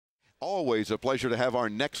Always a pleasure to have our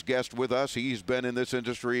next guest with us. He's been in this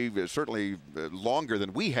industry certainly longer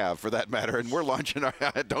than we have, for that matter, and we're launching our,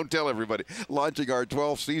 don't tell everybody, launching our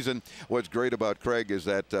 12th season. What's great about Craig is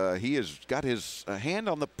that he has got his hand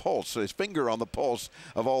on the pulse, his finger on the pulse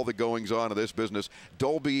of all the goings on of this business.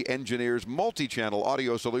 Dolby engineers multi-channel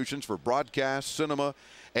audio solutions for broadcast, cinema,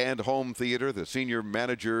 and home theater. The senior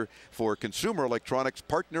manager for consumer electronics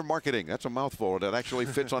partner marketing. That's a mouthful. That actually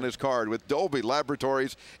fits on his card. With Dolby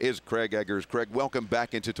Laboratories is Craig Eggers. Craig, welcome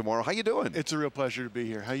back into tomorrow. How you doing? It's a real pleasure to be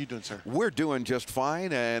here. How you doing, sir? We're doing just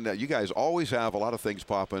fine, and you guys always have a lot of things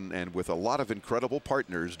popping, and with a lot of incredible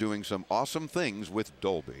partners doing some awesome things with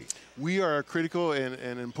Dolby. We are a critical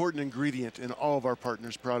and important ingredient in all of our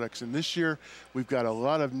partners' products, and this year we've got a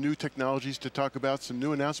lot of new technologies to talk about, some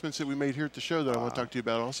new announcements that we made here at the show that I want to talk to you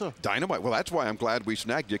about also. Dynamite. Well, that's why I'm glad we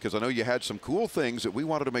snagged you, because I know you had some cool things that we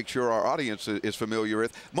wanted to make sure our audience is familiar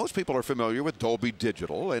with. Most people are familiar with Dolby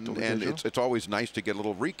Digital, and it's always nice to get a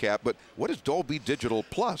little recap, but what is Dolby Digital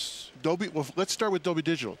Plus? Well, let's start with Dolby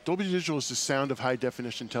Digital. Dolby Digital is the sound of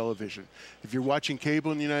high-definition television. If you're watching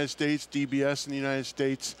cable in the United States, DBS in the United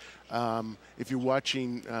States, if you're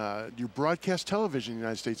watching your broadcast television in the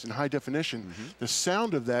United States in high definition, the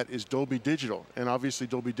sound of that is Dolby Digital. And obviously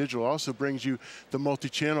Dolby Digital also brings you the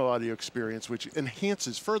multi-channel audio experience, which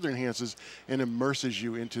further enhances and immerses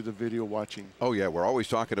you into the video watching. Oh yeah, we're always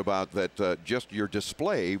talking about that just your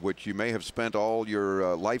display, which you may have spent all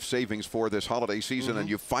your life savings for this holiday season and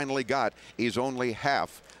you finally got, is only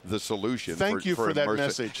half the solution. Thank you for that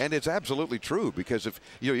message. And it's absolutely true, because if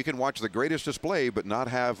you can watch the greatest display but not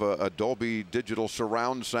have a Dolby Digital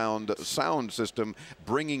surround sound system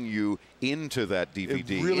bringing you into that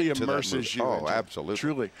DVD. It really immerses you. Oh, absolutely.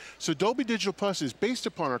 Truly. So Dolby Digital Plus is based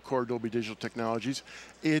upon our core Dolby Digital technologies.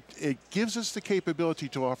 It gives us the capability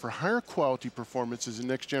to offer higher quality performances in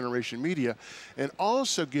next generation media, and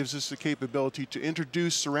also gives us the capability to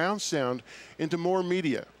introduce surround sound into more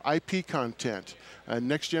media, IP content,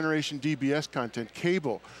 next generation DBS content,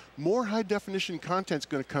 cable. More high definition content is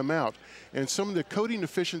going to come out, and some of the coding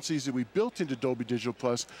efficiencies that we built into Dolby Digital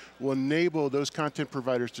Plus will enable those content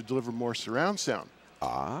providers to deliver more surround sound.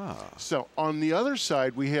 So on the other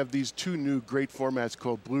side, we have these two new great formats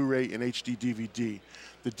called Blu-ray and HD DVD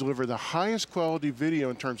that deliver the highest quality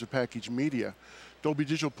video in terms of packaged media. Dolby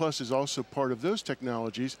Digital Plus is also part of those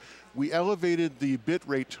technologies. We elevated the bit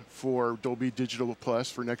rate for Dolby Digital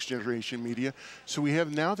Plus for next generation media, so we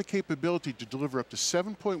have now the capability to deliver up to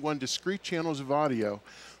 7.1 discrete channels of audio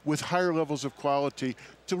with higher levels of quality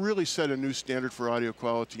to really set a new standard for audio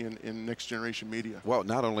quality in next generation media. Well,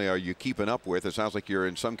 not only are you keeping up with, it sounds like you're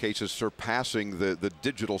in some cases surpassing the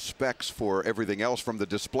digital specs for everything else from the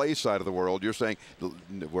display side of the world. You're saying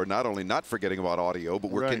we're not only not forgetting about audio, but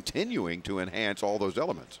we're continuing to enhance all those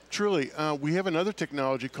elements. Truly. We have another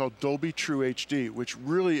technology called Dolby True HD, which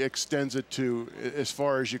really extends it to as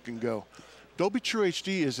far as you can go. Dolby True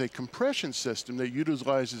HD is a compression system that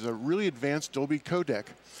utilizes a really advanced Dolby codec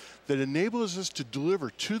that enables us to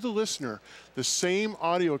deliver to the listener the same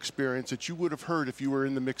audio experience that you would have heard if you were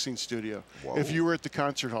in the mixing studio, if you were at the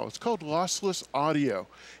concert hall. It's called lossless audio,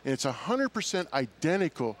 and it's 100%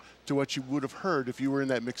 identical to what you would have heard if you were in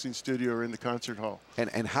that mixing studio or in the concert hall.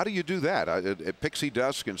 And how do you do that? Pixie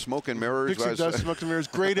dust and smoke and mirrors? Pixie dust, smoke and mirrors,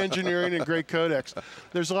 great engineering and great codecs.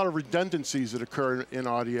 There's a lot of redundancies that occur in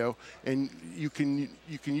audio, and you can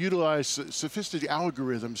utilize sophisticated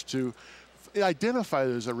algorithms to identify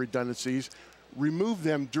those redundancies, remove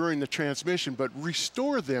them during the transmission, but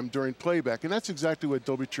restore them during playback. And that's exactly what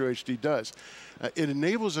Dolby True HD does. It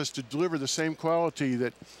enables us to deliver the same quality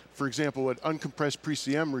that, for example, what uncompressed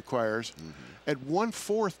PCM requires at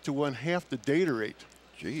 1/4 to 1/2 the data rate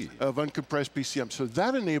of uncompressed PCM. So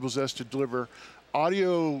that enables us to deliver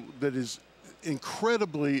audio that is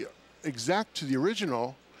incredibly exact to the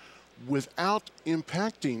original without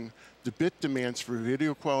impacting the bit demands for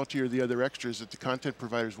video quality or the other extras that the content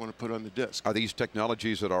providers want to put on the disc. Are these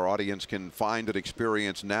technologies that our audience can find and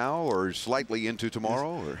experience now, or slightly into tomorrow?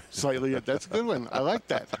 Or? Slightly, that's a good one. I like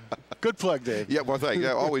that. Good plug, Dave. Yeah, well, thank you.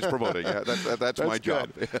 Yeah, always promoting. Yeah, that's my job.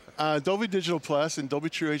 Dolby Digital Plus and Dolby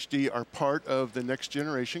True HD are part of the next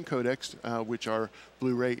generation codecs, which are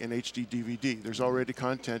Blu-ray and HD DVD. There's already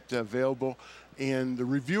content available, and the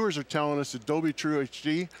reviewers are telling us that Dolby True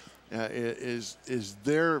HD is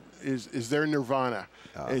their nirvana.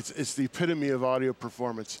 It's the epitome of audio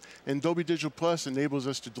performance. And Dolby Digital Plus enables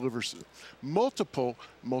us to deliver multiple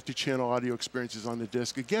multi-channel audio experiences on the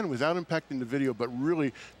disc, again, without impacting the video, but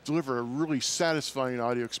really deliver a really satisfying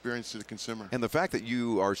audio experience to the consumer. And the fact that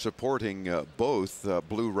you are supporting both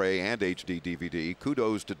Blu-ray and HD DVD,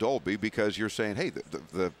 kudos to Dolby, because you're saying, hey,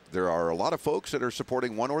 there are a lot of folks that are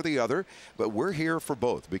supporting one or the other, but we're here for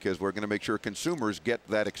both because we're going to make sure consumers get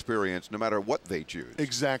that experience no matter what they choose.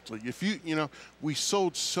 Exactly. If we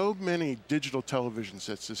sold so many digital television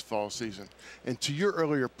sets this fall season, and to your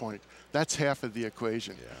earlier point, that's half of the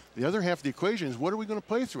equation. Yeah. The other half of the equation is, what are we going to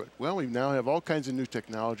play through it? Well, we now have all kinds of new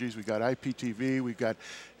technologies. We've got IPTV, we've got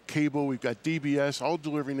cable, we've got DBS, all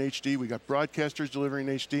delivering HD. We've got broadcasters delivering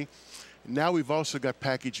HD. Now we've also got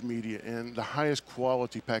packaged media, and the highest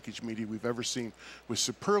quality packaged media we've ever seen, with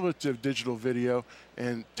superlative digital video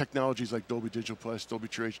and technologies like Dolby Digital Plus, Dolby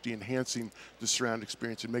True HD, enhancing the surround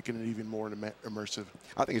experience and making it even more immersive.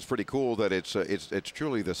 I think it's pretty cool that it's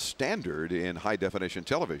truly the standard in high definition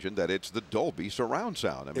television, that it's the Dolby surround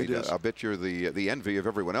sound. I mean, I bet you're the envy of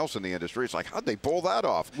everyone else in the industry. It's like, how'd they pull that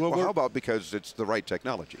off? Well, how about because it's the right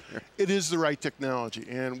technology? It is the right technology,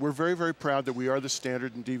 and we're very, very proud that we are the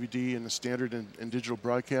standard in DVD and the standard in digital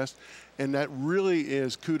broadcast, and that really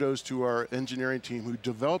is kudos to our engineering team who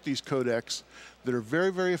developed these codecs that are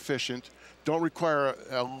very, very efficient, don't require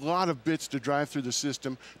a lot of bits to drive through the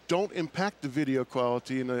system, don't impact the video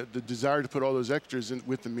quality and the desire to put all those extras in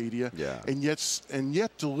with the media, and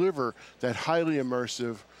yet deliver that highly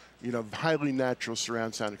immersive, highly natural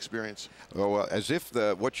surround sound experience. Well, as if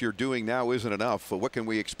what you're doing now isn't enough, what can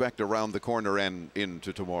we expect around the corner and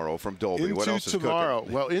into tomorrow from Dolby? What else is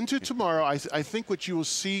cooking? Well, into tomorrow, I think what you will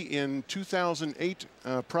see in 2008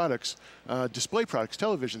 products, display products,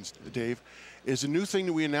 televisions, Dave, is a new thing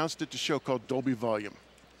that we announced at the show called Dolby Volume.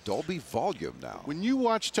 Dolby Volume now. When you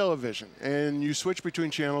watch television and you switch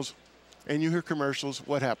between channels and you hear commercials,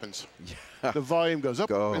 what happens? Yeah. The volume goes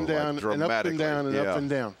up and down and up and down and up and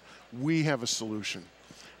down. We have a solution.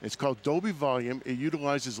 It's called Dolby Volume. It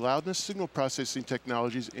utilizes loudness signal processing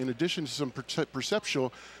technologies in addition to some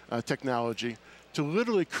perceptual technology to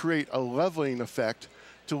literally create a leveling effect,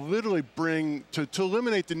 to literally to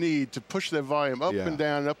eliminate the need to push that volume up and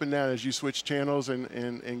down as you switch channels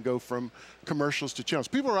and go from commercials to channels.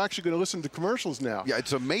 People are actually going to listen to commercials now. Yeah,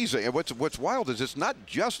 it's amazing. And what's wild is it's not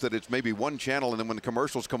just that it's maybe one channel and then when the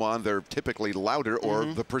commercials come on, they're typically louder, or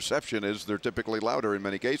the perception is they're typically louder in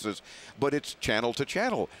many cases, but it's channel to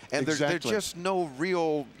channel. And there's just no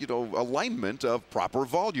real, alignment of proper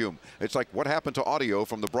volume. It's like, what happened to audio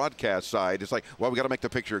from the broadcast side? It's like, well, we got to make the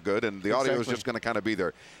picture good, and the audio is just going to kind of be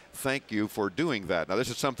there. Thank you for doing that. Now, this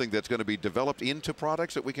is something that's going to be developed into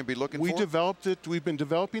products that we can be looking for? We developed it. We've been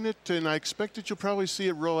developing it, and I expect that you'll probably see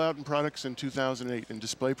it roll out in products in 2008, in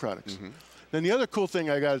display products. Then the other cool thing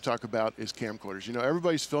I got to talk about is camcorders.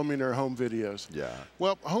 Everybody's filming their home videos. Yeah.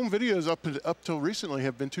 Well, home videos up till recently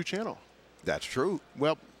have been 2-channel. That's true.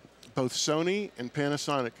 Well, both Sony and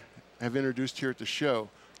Panasonic have introduced here at the show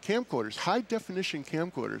camcorders, high-definition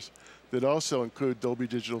camcorders, that also include Dolby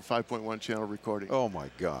Digital 5.1 channel recording. Oh my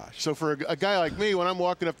gosh. So for a guy like me, when I'm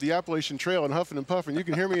walking up the Appalachian Trail and huffing and puffing, you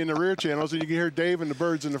can hear me in the rear channels and you can hear Dave and the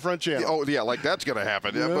birds in the front channel. Oh yeah, like that's going to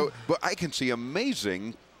happen. Yeah. But I can see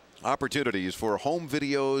amazing opportunities for home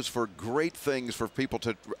videos, for great things for people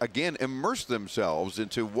to, again, immerse themselves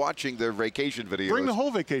into watching their vacation videos. Bring the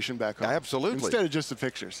whole vacation back home. Absolutely. Instead of just the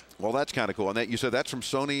pictures. Well, that's kind of cool. And that, you said that's from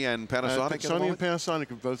Sony and Panasonic? Sony and Panasonic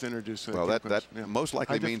have both introduced Well, that most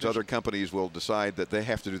likely means other companies will decide that they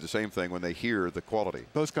have to do the same thing when they hear the quality.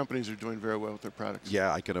 Both companies are doing very well with their products.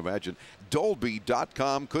 Yeah, I can imagine.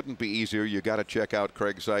 Dolby.com couldn't be easier. You got to check out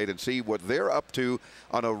Craig's site and see what they're up to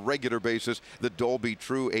on a regular basis. The Dolby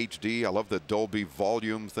True HD. I love the Dolby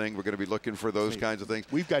Volume thing. We're going to be looking for those kinds of things.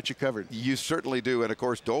 We've got you covered. You certainly do. And of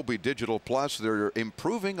course, Dolby Digital Plus, they're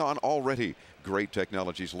improving on already great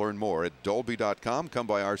technologies. Learn more at Dolby.com. Come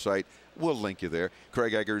by our site. We'll link you there.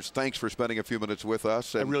 Craig Eggers, thanks for spending a few minutes with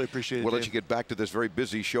us. I really appreciate it. We'll let you get back to this very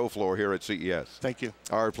busy show floor here at CES. Thank you.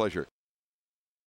 Our pleasure.